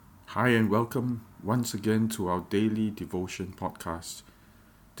Hi, and welcome once again to our daily devotion podcast.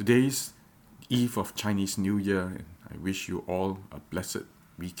 Today's Eve of Chinese New Year, and I wish you all a blessed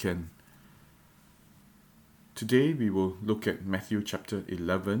weekend. Today we will look at Matthew chapter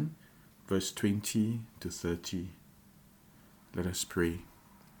 11, verse 20 to 30. Let us pray.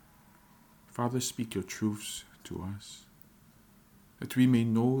 Father, speak your truths to us, that we may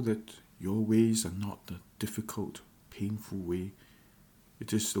know that your ways are not the difficult, painful way.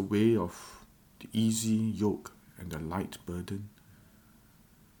 It is the way of the easy yoke and the light burden,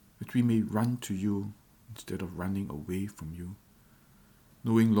 that we may run to you instead of running away from you,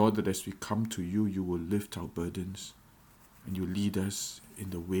 knowing, Lord, that as we come to you, you will lift our burdens and you lead us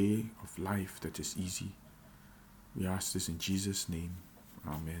in the way of life that is easy. We ask this in Jesus' name.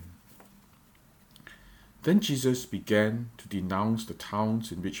 Amen. Then Jesus began to denounce the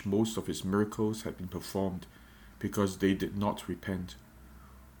towns in which most of his miracles had been performed, because they did not repent.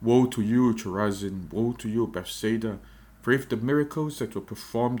 Woe to you, Chorazin! Woe to you, Bethsaida! For if the miracles that were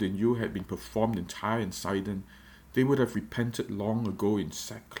performed in you had been performed in Tyre and Sidon, they would have repented long ago in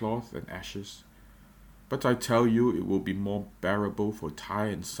sackcloth and ashes. But I tell you, it will be more bearable for Tyre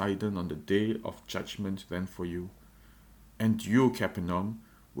and Sidon on the day of judgment than for you. And you, Capernaum,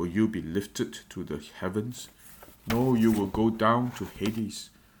 will you be lifted to the heavens? No, you will go down to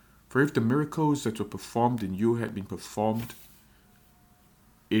Hades. For if the miracles that were performed in you had been performed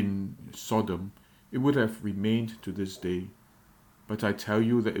in Sodom, it would have remained to this day. But I tell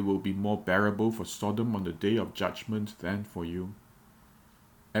you that it will be more bearable for Sodom on the day of judgment than for you.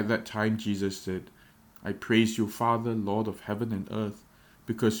 At that time Jesus said, I praise you, Father, Lord of heaven and earth,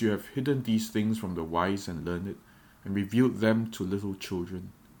 because you have hidden these things from the wise and learned, and revealed them to little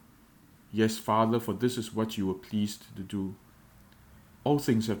children. Yes, Father, for this is what you were pleased to do. All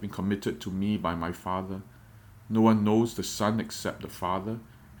things have been committed to me by my Father. No one knows the Son except the Father.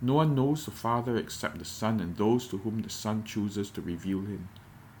 No one knows the Father except the Son and those to whom the Son chooses to reveal him.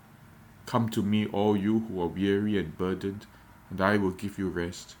 Come to me, all you who are weary and burdened, and I will give you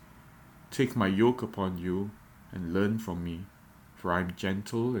rest. Take my yoke upon you and learn from me, for I am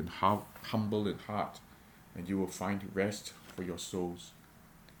gentle and humble in heart, and you will find rest for your souls.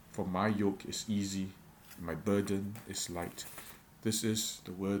 For my yoke is easy, and my burden is light. This is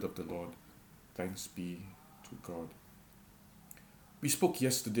the word of the Lord. Thanks be to God. We spoke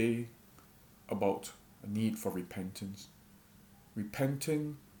yesterday about a need for repentance.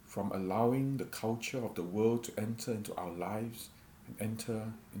 Repenting from allowing the culture of the world to enter into our lives and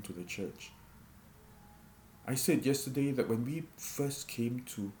enter into the church. I said yesterday that when we first came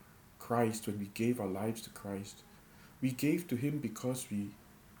to Christ, when we gave our lives to Christ, we gave to him because we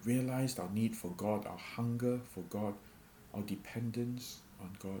realized our need for God, our hunger for God, our dependence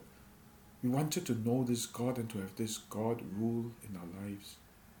on God. We wanted to know this God and to have this God rule in our lives.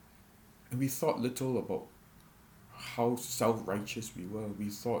 And we thought little about how self-righteous we were. We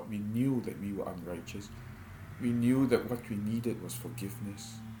thought we knew that we were unrighteous. We knew that what we needed was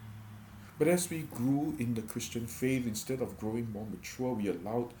forgiveness. But as we grew in the Christian faith, instead of growing more mature, we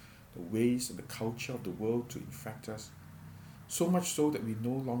allowed the ways and the culture of the world to infect us. So much so that we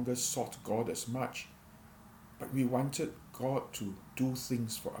no longer sought God as much, but we wanted God to do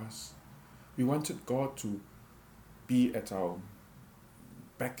things for us. We wanted God to be at our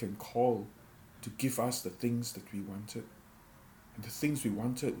beck and call to give us the things that we wanted. And the things we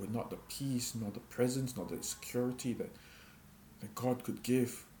wanted were not the peace, nor the presence, nor the security that God could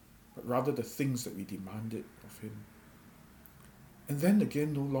give, but rather the things that we demanded of him. And then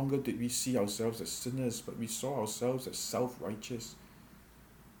again, no longer did we see ourselves as sinners, but we saw ourselves as self-righteous.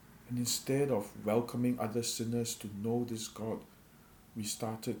 And instead of welcoming other sinners to know this God, we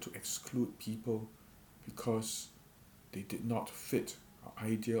started to exclude people because they did not fit our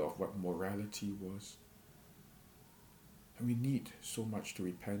idea of what morality was. And we need so much to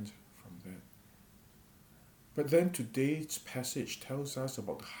repent from that. But then today's passage tells us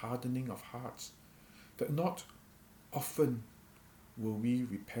about the hardening of hearts, that not often will we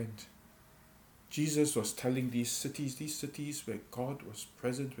repent. Jesus was telling these cities where God was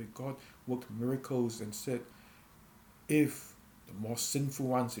present, where God worked miracles, and said, if the more sinful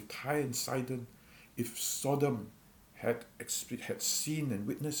ones, if Tyre and Sidon, if Sodom had seen and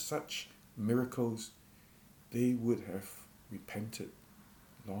witnessed such miracles, they would have repented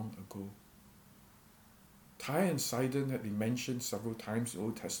long ago. Tyre and Sidon had been mentioned several times in the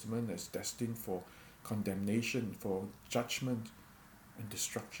Old Testament as destined for condemnation, for judgment and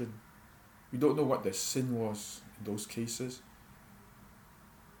destruction. We don't know what their sin was in those cases,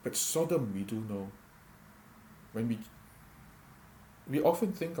 but Sodom we do know. When we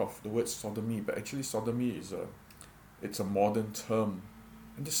often think of the word sodomy, but actually sodomy it's a modern term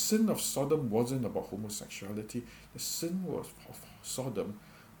And the sin of Sodom wasn't about homosexuality. The sin was of Sodom,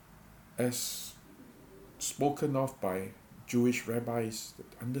 as spoken of by Jewish rabbis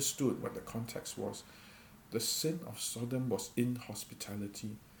that understood what the context was. The sin of Sodom was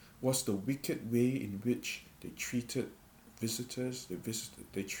inhospitality, was the wicked way in which they treated visitors,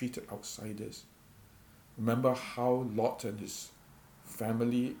 they treated outsiders. Remember how Lot and his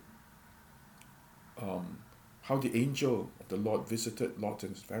family, how the angel of the Lord visited Lot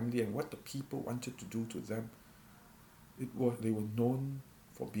and his family, and what the people wanted to do to them. They were known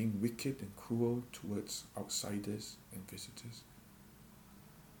for being wicked and cruel towards outsiders and visitors.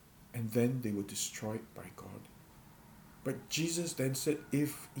 And then they were destroyed by God. But Jesus then said,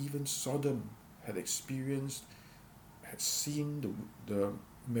 if even Sodom had seen the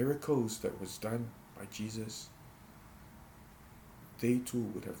miracles that was done by Jesus, they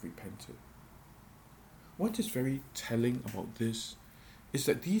too would have repented. What is very telling about this is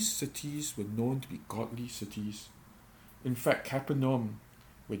that these cities were known to be godly cities. In fact, Capernaum,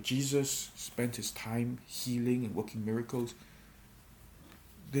 where Jesus spent his time healing and working miracles,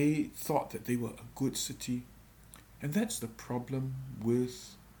 they thought that they were a good city. And that's the problem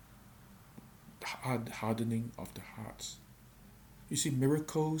with hardening of the hearts. You see,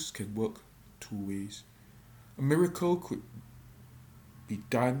 miracles can work two ways. A miracle could be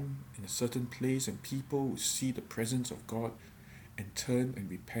done in a certain place and people will see the presence of God and turn and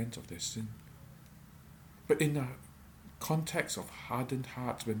repent of their sin. But in a context of hardened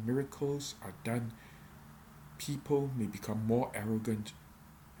hearts, when miracles are done, people may become more arrogant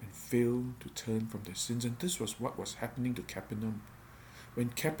and fail to turn from their sins. And this was what was happening to Capernaum. When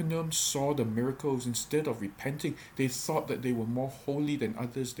Capernaum saw the miracles, instead of repenting, they thought that they were more holy than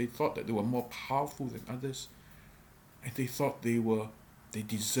others. They thought that they were more powerful than others. And they thought they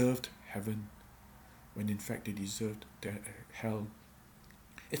deserved heaven, when in fact they deserved hell.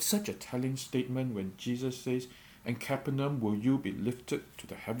 It's such a telling statement when Jesus says, and Capernaum, will you be lifted to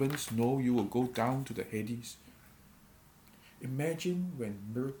the heavens? No, you will go down to the Hades. Imagine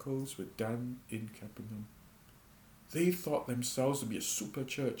when miracles were done in Capernaum. They thought themselves to be a super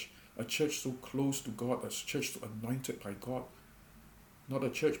church, a church so close to God, a church so anointed by God. Not a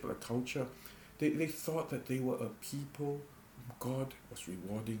church, but a culture. They thought that they were a people whom God was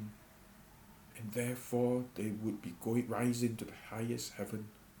rewarding, and therefore they would be rising to the highest heaven.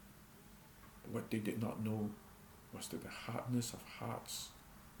 But what they did not know was that the hardness of hearts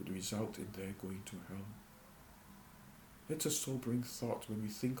would result in their going to hell. It's a sobering thought when we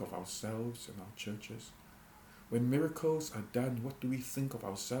think of ourselves and our churches. When miracles are done, what do we think of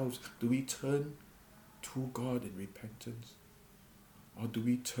ourselves? Do we turn to God in repentance? Or do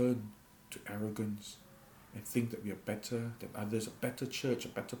we turn to arrogance and think that we are better than others, a better church, a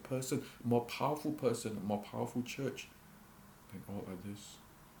better person, a more powerful church than all others?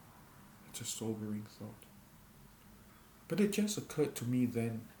 It's a sobering thought. But it just occurred to me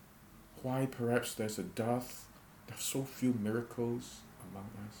then why perhaps there's so few miracles among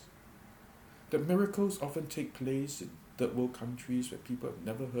us. That miracles often take place in third world countries where people have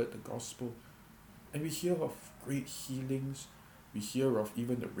never heard the gospel. And we hear of great healings, we hear of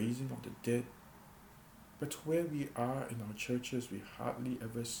even the raising of the dead. But where we are in our churches, we hardly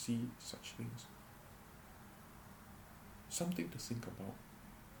ever see such things. Something to think about.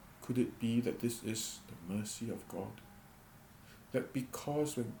 Could it be that this is the mercy of God? That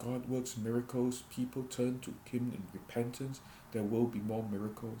because when God works miracles, people turn to Him in repentance, there will be more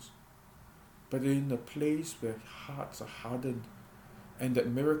miracles. But in a place where hearts are hardened, and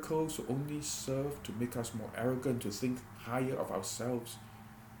that miracles will only serve to make us more arrogant, to think higher of ourselves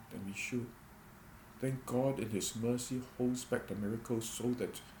than we should, then God in His mercy holds back the miracles so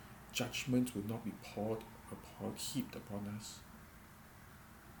that judgment will not be heaped upon us.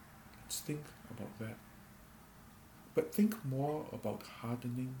 Let's think about that. But think more about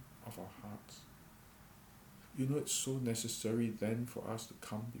hardening of our hearts. You know, it's so necessary then for us to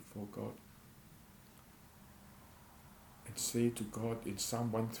come before God and say to God in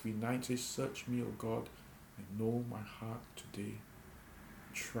Psalm 139, say, search me, O God, and know my heart today.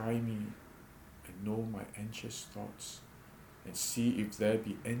 Try me and know my anxious thoughts, and see if there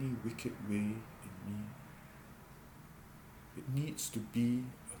be any wicked way in me. It needs to be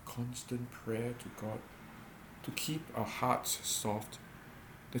a constant prayer to God to keep our hearts soft,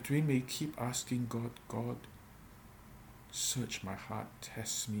 that we may keep asking God, God, search my heart,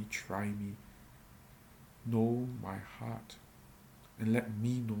 test me, try me, know my heart, and let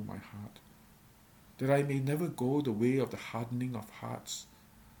me know my heart, that I may never go the way of the hardening of hearts.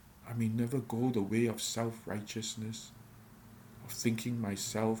 I may never go the way of self-righteousness, of thinking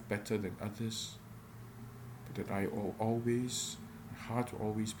myself better than others, but that I always, my heart will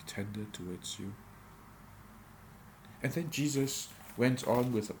always be tender towards you. And then Jesus went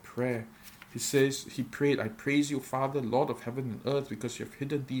on with a prayer. He prayed, I praise you, Father, Lord of heaven and earth, because you have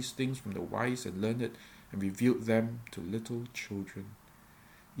hidden these things from the wise and learned and revealed them to little children.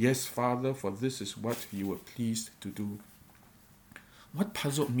 Yes, Father, for this is what you were pleased to do. What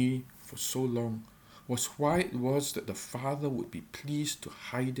puzzled me for so long was why it was that the Father would be pleased to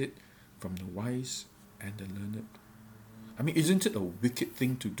hide it from the wise and the learned. I mean, isn't it a wicked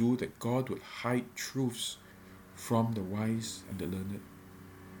thing to do that God would hide truths from the wise and the learned?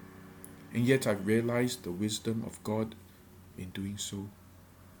 And yet I've realized the wisdom of God in doing so.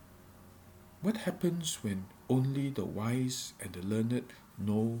 What happens when only the wise and the learned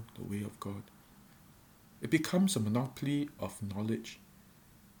know the way of God? It becomes a monopoly of knowledge.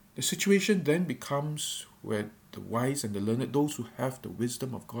 The situation then becomes where the wise and the learned, those who have the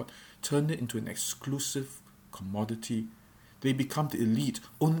wisdom of God, turn it into an exclusive commodity. They become the elite.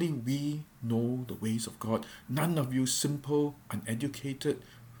 Only we know the ways of God. None of you simple, uneducated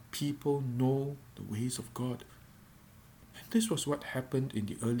people know the ways of God. And this was what happened in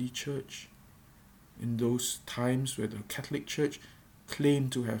the early church. In those times where the Catholic Church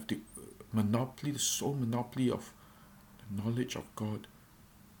claimed to have the monopoly, the sole monopoly of the knowledge of God.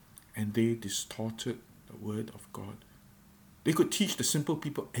 And they distorted the word of God. They could teach the simple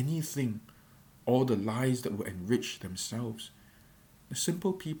people anything, all the lies that would enrich themselves. The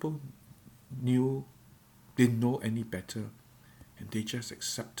simple people didn't know any better, and they just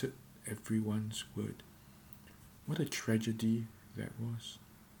accepted everyone's word. What a tragedy that was.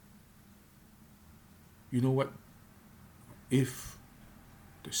 You know what? If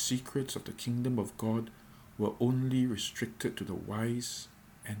the secrets of the kingdom of God were only restricted to the wise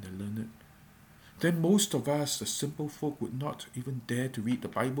and the learned, then most of us, the simple folk, would not even dare to read the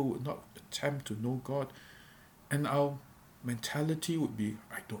Bible, would not attempt to know God. And our mentality would be,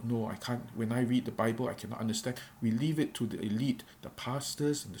 I don't know, I can't, when I read the Bible, I cannot understand. We leave it to the elite, the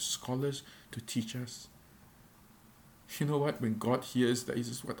pastors and the scholars to teach us. You know what? When God hears that, He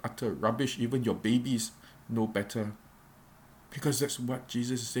says, what utter rubbish, even your babies know better. Because that's what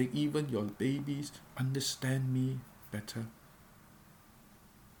Jesus is saying, even your babies understand me better.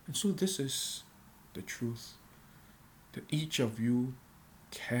 And so this is the truth, that each of you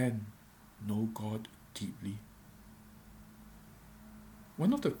can know God deeply.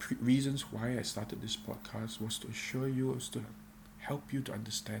 One of the reasons why I started this podcast was to assure you, was to help you to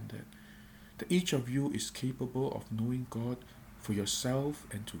understand that each of you is capable of knowing God for yourself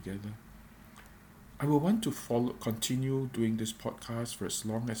and together. I will want to continue doing this podcast for as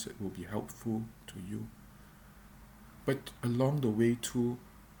long as it will be helpful to you. But along the way too,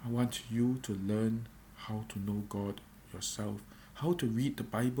 I want you to learn how to know God yourself, how to read the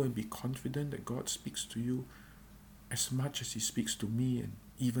Bible and be confident that God speaks to you as much as He speaks to me, and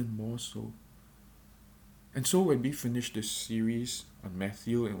even more so. And so when we finish this series on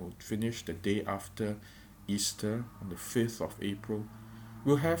Matthew, and we'll finish the day after Easter on the 5th of April,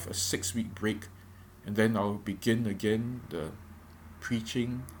 we'll have a 6-week break, and then I'll begin again the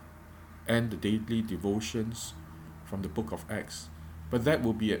preaching and the daily devotions from the book of Acts. But that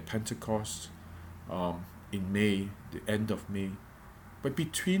will be at Pentecost in May, the end of May. But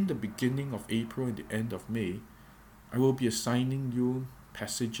between the beginning of April and the end of May, I will be assigning you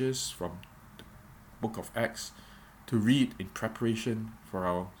passages from the book of Acts to read in preparation for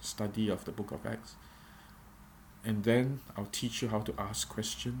our study of the book of Acts. And then I'll teach you how to ask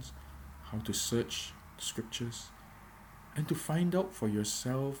questions, how to search the scriptures, and to find out for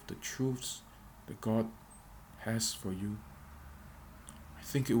yourself the truths that God has for you. I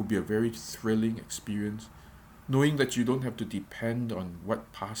think it will be a very thrilling experience, knowing that you don't have to depend on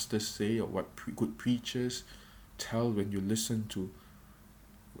what pastors say or what good preachers tell when you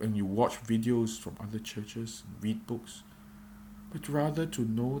watch videos from other churches and read books, but rather to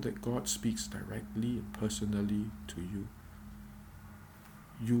know that God speaks directly and personally to you.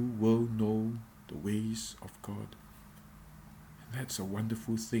 You will know the ways of God. And that's a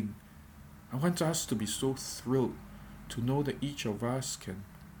wonderful thing. I want us to be so thrilled to know that each of us can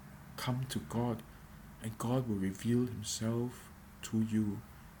come to God, and God will reveal Himself to you,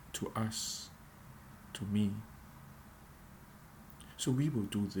 to us, to me. So we will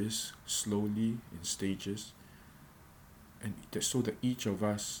do this slowly in stages, and so that each of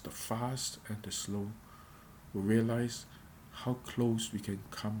us, the fast and the slow, will realize how close we can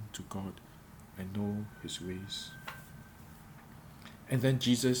come to God and know His ways. And then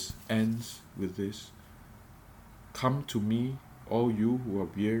Jesus ends with this: come to me, all you who are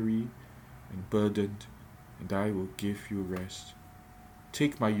weary and burdened, and I will give you rest.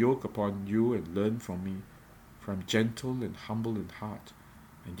 Take my yoke upon you and learn from me, For I'm gentle and humble in heart,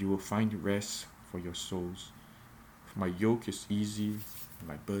 and you will find rest for your souls. For my yoke is easy, and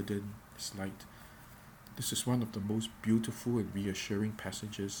my burden is light. This is one of the most beautiful and reassuring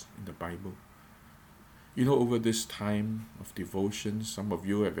passages in the Bible. You know, over this time of devotion, some of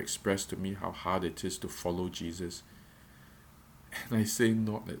you have expressed to me how hard it is to follow Jesus. And I say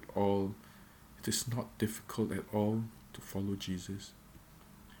not at all. It is not difficult at all to follow Jesus.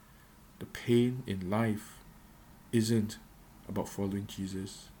 The pain in life isn't about following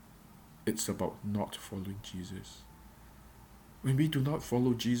Jesus. It's about not following Jesus. When we do not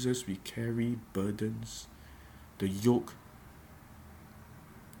follow Jesus, we carry burdens, the yoke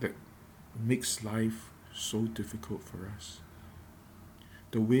that makes life so difficult for us.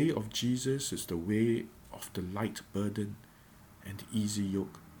 The way of Jesus is the way of the light burden and easy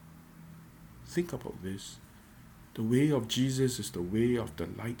yoke. Think about this. The way of Jesus is the way of the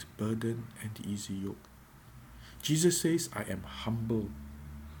light burden and easy yoke. Jesus says, I am humble.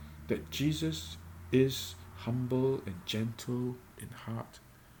 That Jesus is humble and gentle in heart.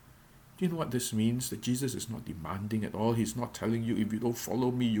 Do you know what this means? That Jesus is not demanding at all. He's not telling you, if you don't follow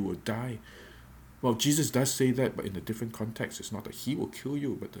me, you will die. Well, Jesus does say that, but in a different context. It's not that he will kill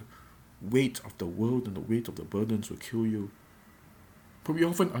you, but the weight of the world and the weight of the burdens will kill you. But we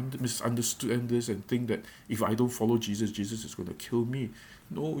often misunderstand this and think that if I don't follow Jesus, Jesus is going to kill me.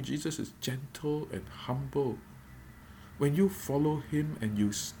 No, Jesus is gentle and humble. When you follow him and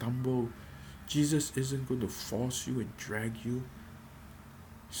you stumble, Jesus isn't going to force you and drag you.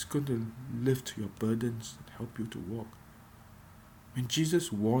 He's going to lift your burdens and help you to walk. When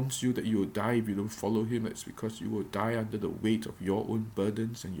Jesus warns you that you will die if you don't follow him, it's because you will die under the weight of your own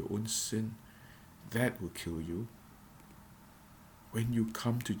burdens and your own sin. That will kill you. When you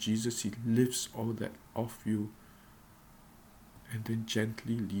come to Jesus, he lifts all that off you and then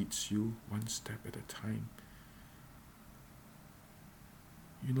gently leads you one step at a time.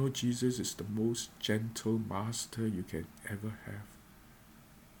 You know, Jesus is the most gentle master you can ever have.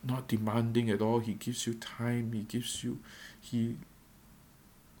 Not demanding at all. He gives you time. He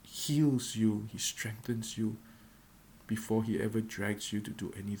heals you. He strengthens you before he ever drags you to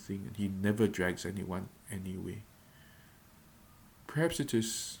do anything. And he never drags anyone anyway. Perhaps it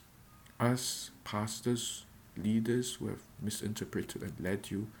is us pastors, leaders who have misinterpreted and led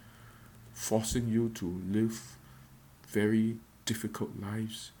you, forcing you to live very difficult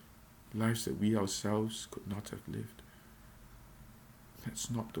lives that we ourselves could not have lived.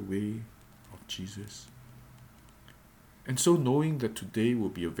 That's not the way of Jesus. And so, knowing that today will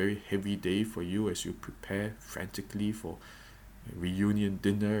be a very heavy day for you as you prepare frantically for a reunion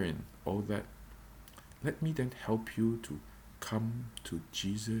dinner and all that, let me then help you to come to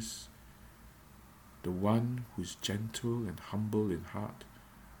Jesus, the one who is gentle and humble in heart,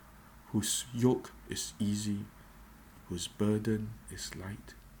 whose yoke is easy, whose burden is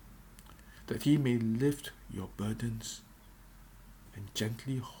light, that he may lift your burdens and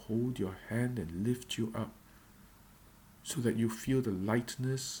gently hold your hand and lift you up so that you feel the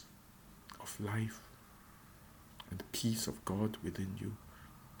lightness of life and the peace of God within you.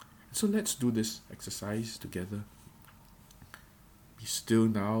 So let's do this exercise together. Be still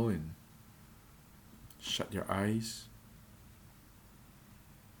now and shut your eyes.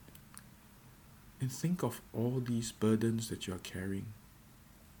 And think of all these burdens that you are carrying.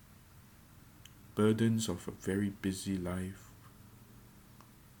 Burdens of a very busy life.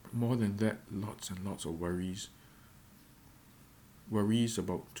 But more than that, lots and lots of worries. Worries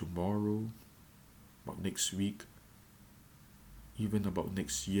about tomorrow, about next week, even about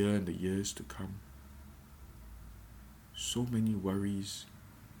next year and the years to come. So many worries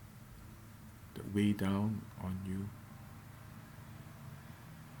that weigh down on you.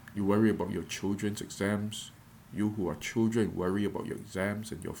 You worry about your children's exams. You who are children worry about your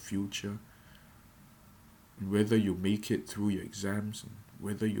exams and your future. And whether you make it through your exams, and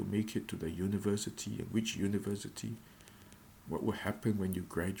whether you make it to the university, and which university. What will happen when you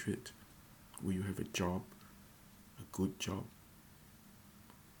graduate? Will you have a job? A good job?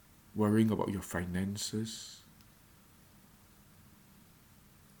 Worrying about your finances.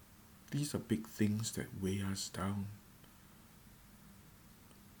 These are big things that weigh us down.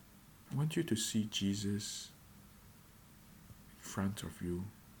 I want you to see Jesus in front of you,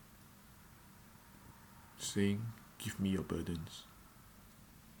 saying, give me your burdens.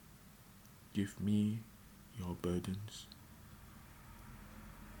 Give me your burdens.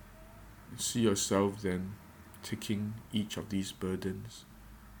 And see yourself then taking each of these burdens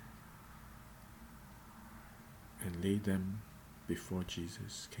and lay them before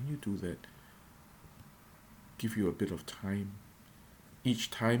Jesus. Can you do that? Give you a bit of time.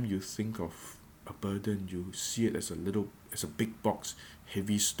 Each time you think of a a burden, you see it as a big box,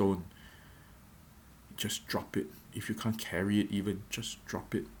 heavy stone, just drop it. If you can't carry it even, just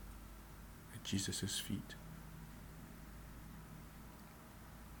drop it at Jesus' feet.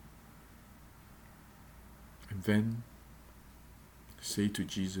 And then say to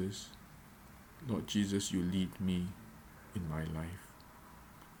Jesus, Lord Jesus, you lead me in my life.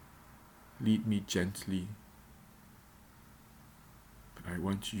 Lead me gently. But I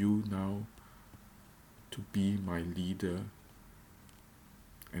want you now to be my leader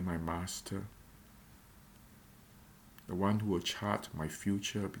and my master, the one who will chart my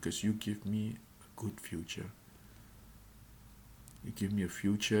future, because you give me a good future. You give me a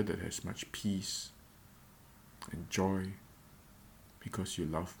future that has much peace and joy because you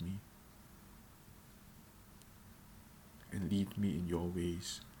love me. And lead me in your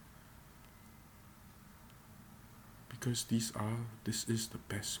ways. Because this is the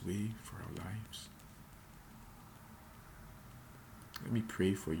best way for our lives. Let me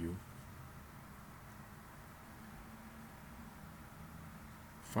pray for you.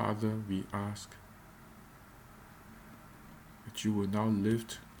 Father, we ask that you will now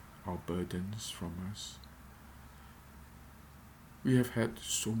lift our burdens from us. We have had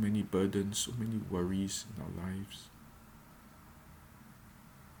so many burdens, so many worries in our lives.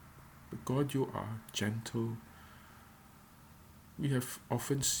 But God, you are gentle. We have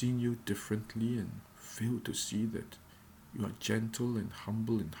often seen you differently and failed to see that you are gentle and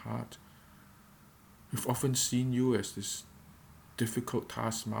humble in heart. We've often seen you as this difficult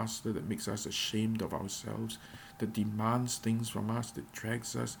taskmaster that makes us ashamed of ourselves, that demands things from us, that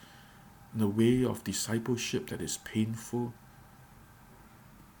drags us in a way of discipleship that is painful,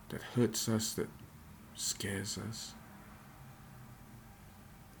 that hurts us, that scares us.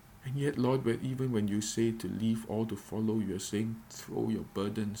 And yet, Lord, even when you say to leave all to follow, you are saying, throw your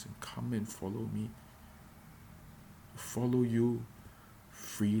burdens and come and follow me. Follow you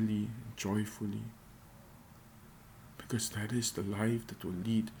freely, joyfully, because that is the life that will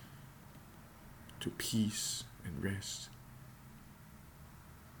lead to peace and rest.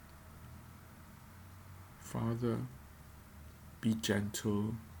 Father, be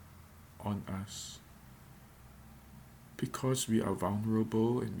gentle on us, because we are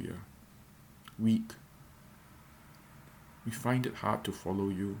vulnerable and we are weak. We find it hard to follow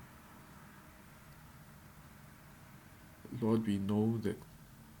you. Lord, we know that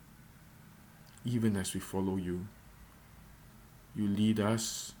even as we follow you, you lead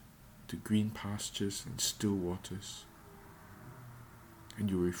us to green pastures and still waters, and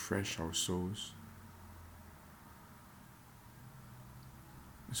you refresh our souls.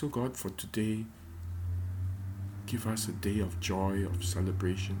 And so God, for today, give us a day of joy, of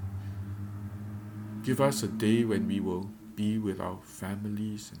celebration. Give us a day when we will be with our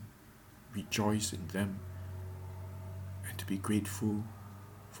families and rejoice in them, and to be grateful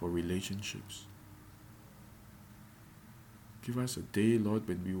for relationships. Give us a day, Lord,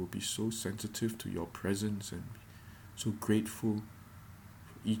 when we will be so sensitive to your presence and so grateful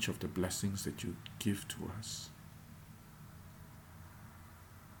for each of the blessings that you give to us.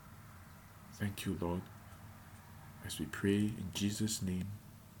 Thank you, Lord, as we pray in Jesus' name.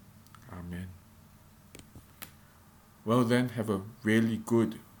 Amen. Well then, have a really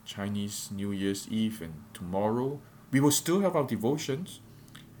good Chinese New Year's Eve, and tomorrow we will still have our devotions.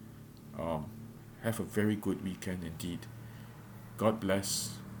 Have a very good weekend indeed. God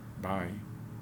bless. Bye.